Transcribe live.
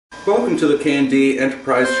Welcome to the K&D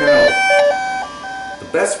Enterprise channel. The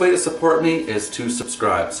best way to support me is to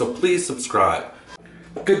subscribe, so please subscribe.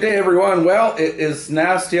 Good day everyone. Well, it is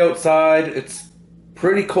nasty outside. It's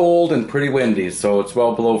pretty cold and pretty windy, so it's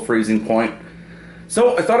well below freezing point.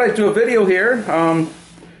 So I thought I'd do a video here.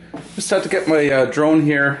 Just had to get my drone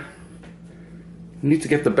here. I need to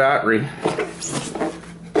get the battery.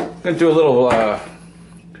 I'm gonna do a little,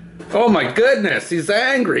 oh my goodness, he's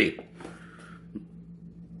angry.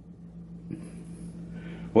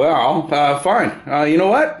 Well, fine. You know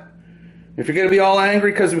what? If you're going to be all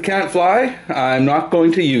angry because we can't fly, I'm not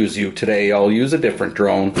going to use you today. I'll use a different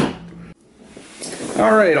drone.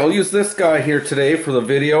 Alright, I'll use this guy here today for the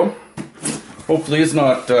video. Hopefully he's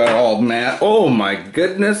not all mad. Oh my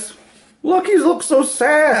goodness. Look, he looks so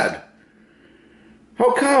sad.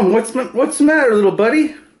 How come? What's the matter, little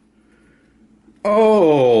buddy?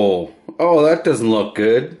 Oh, that doesn't look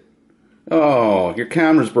good. Oh, your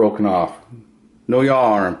camera's broken off. No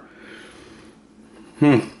yaw arm.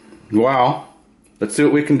 Wow. Let's see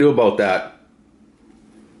what we can do about that.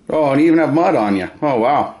 Oh, and you even have mud on you. Oh,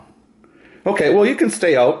 wow. Okay, well, you can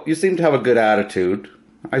stay out. You seem to have a good attitude.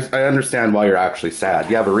 I understand why you're actually sad.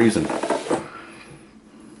 You have a reason.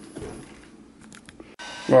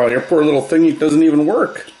 Well, your poor little thingy doesn't even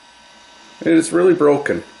work. It is really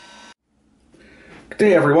broken. Good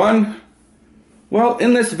day, everyone. Well,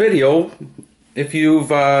 in this video, if you've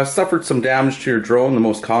suffered some damage to your drone, the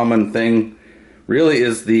most common thing really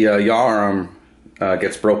is the yaw arm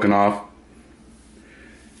gets broken off.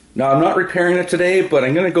 Now, I'm not repairing it today, but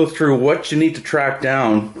I'm going to go through what you need to track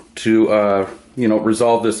down to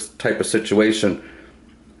resolve this type of situation.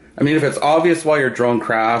 I mean, if it's obvious why your drone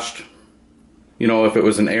crashed, if it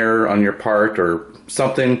was an error on your part or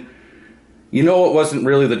something, it wasn't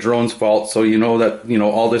really the drone's fault, so you know that,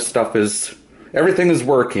 all this stuff everything is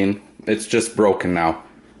working. It's just broken now.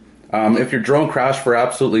 If your drone crashed for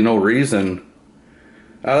absolutely no reason,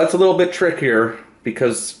 that's a little bit trickier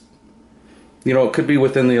because, it could be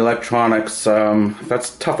within the electronics.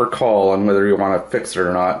 That's a tougher call on whether you want to fix it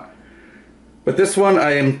or not. But this one,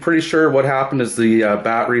 I am pretty sure what happened is the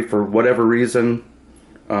battery, for whatever reason,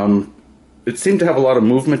 it seemed to have a lot of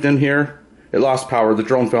movement in here. It lost power. The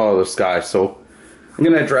drone fell out of the sky. So I'm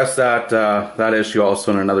going to address that issue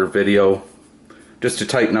also in another video, just to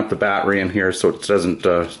tighten up the battery in here so it doesn't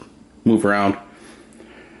move around.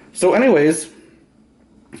 So anyways,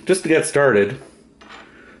 just to get started,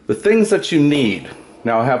 the things that you need.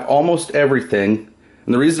 Now, I have almost everything,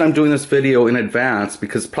 and the reason I'm doing this video in advance,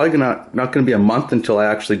 because it's probably not going to be a month until I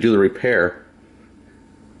actually do the repair,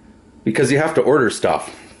 because you have to order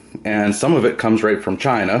stuff, and some of it comes right from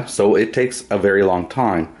China, so it takes a very long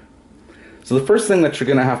time. So the first thing that you're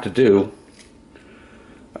going to have to do,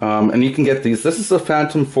 and you can get these. This is the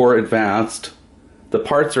Phantom 4 Advanced. The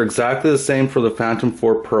parts are exactly the same for the Phantom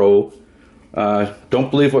 4 Pro. Don't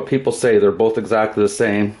believe what people say. They're both exactly the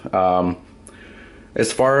same.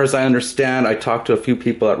 As far as I understand, I talked to a few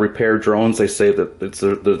people that repair drones. They say that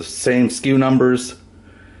they're the same SKU numbers,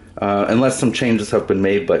 unless some changes have been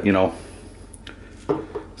made, but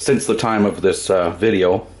since the time of this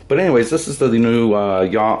video. But anyways, this is the new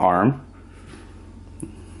yaw arm.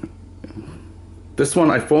 This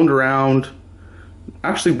one I phoned around.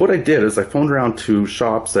 Actually, what I did is I phoned around to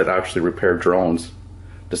shops that actually repair drones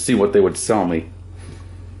to see what they would sell me.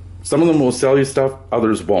 Some of them will sell you stuff,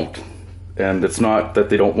 others won't. And it's not that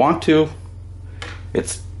they don't want to,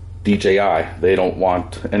 it's DJI. They don't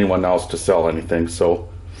want anyone else to sell anything, so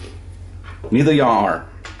need the yaw arm.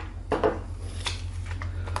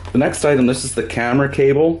 The next item, this is the camera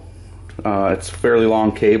cable. It's a fairly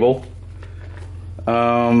long cable.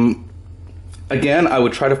 Again, I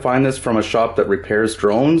would try to find this from a shop that repairs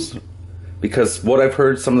drones, because what I've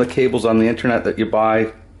heard, some of the cables on the internet that you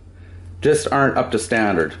buy just aren't up to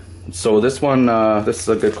standard. So this one, this is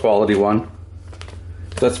a good quality one.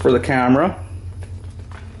 That's for the camera.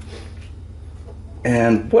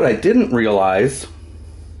 And what I didn't realize,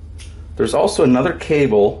 there's also another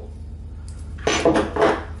cable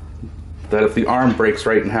that if the arm breaks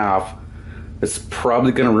right in half, it's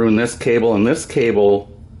probably going to ruin this cable, and this cable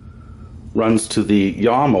runs to the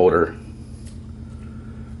yaw motor.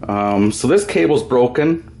 So this cable's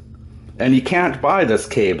broken, and you can't buy this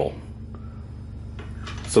cable.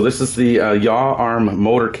 So this is the Yaw Arm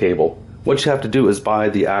Motor Cable. What you have to do is buy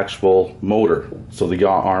the actual motor, so the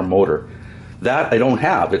Yaw Arm motor. That I don't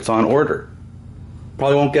have, it's on order.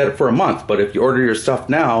 Probably won't get it for a month, but if you order your stuff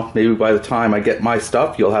now, maybe by the time I get my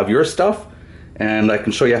stuff, you'll have your stuff, and I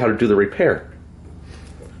can show you how to do the repair.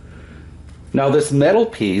 Now this metal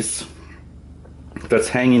piece that's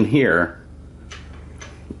hanging here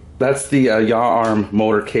That's the Yaw Arm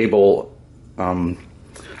Motor Cable. I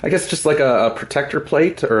guess just like a protector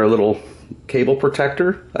plate or a little cable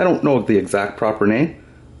protector. I don't know the exact proper name.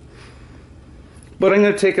 But I'm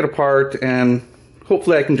going to take it apart and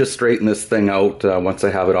hopefully I can just straighten this thing out once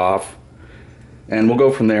I have it off. And we'll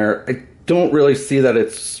go from there. I don't really see that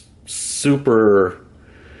it's super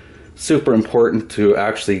important to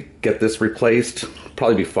actually get this replaced.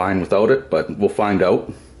 Probably be fine without it, but we'll find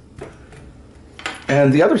out.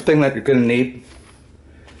 And the other thing that you're going to need,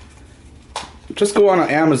 just go on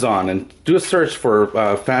Amazon and do a search for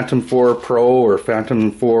Phantom 4 Pro or Phantom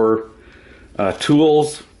 4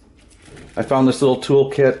 tools. I found this little tool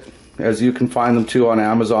kit, as you can find them too on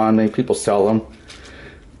Amazon. Many people sell them.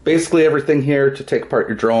 Basically everything here to take apart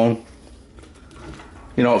your drone.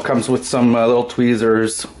 You know, it comes with some little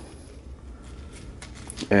tweezers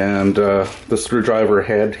and the screwdriver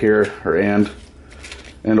head here, or and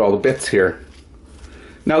all the bits here.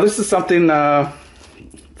 Now this is something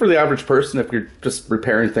for the average person, if you're just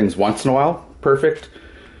repairing things once in a while, perfect.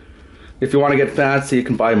 If you want to get fancy, you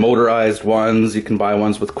can buy motorized ones, you can buy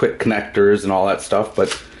ones with quick connectors and all that stuff,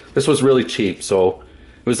 but this was really cheap, so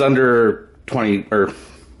it was under 20, or I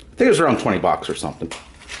think it was around 20 bucks or something.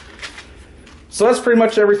 So that's pretty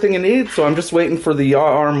much everything you need, so I'm just waiting for the Yaw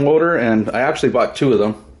Arm motor, and I actually bought 2 of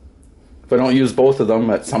them. If I don't use both of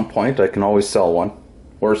them at some point, I can always sell one,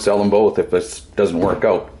 or sell them both if this doesn't work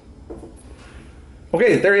out.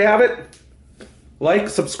 Okay, there you have it. Like,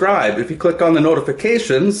 subscribe. If you click on the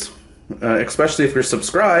notifications, especially if you're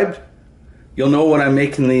subscribed, you'll know when I'm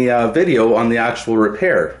making the video on the actual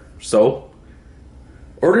repair. So,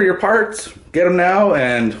 order your parts, get them now,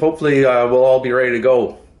 and hopefully we'll all be ready to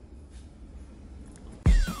go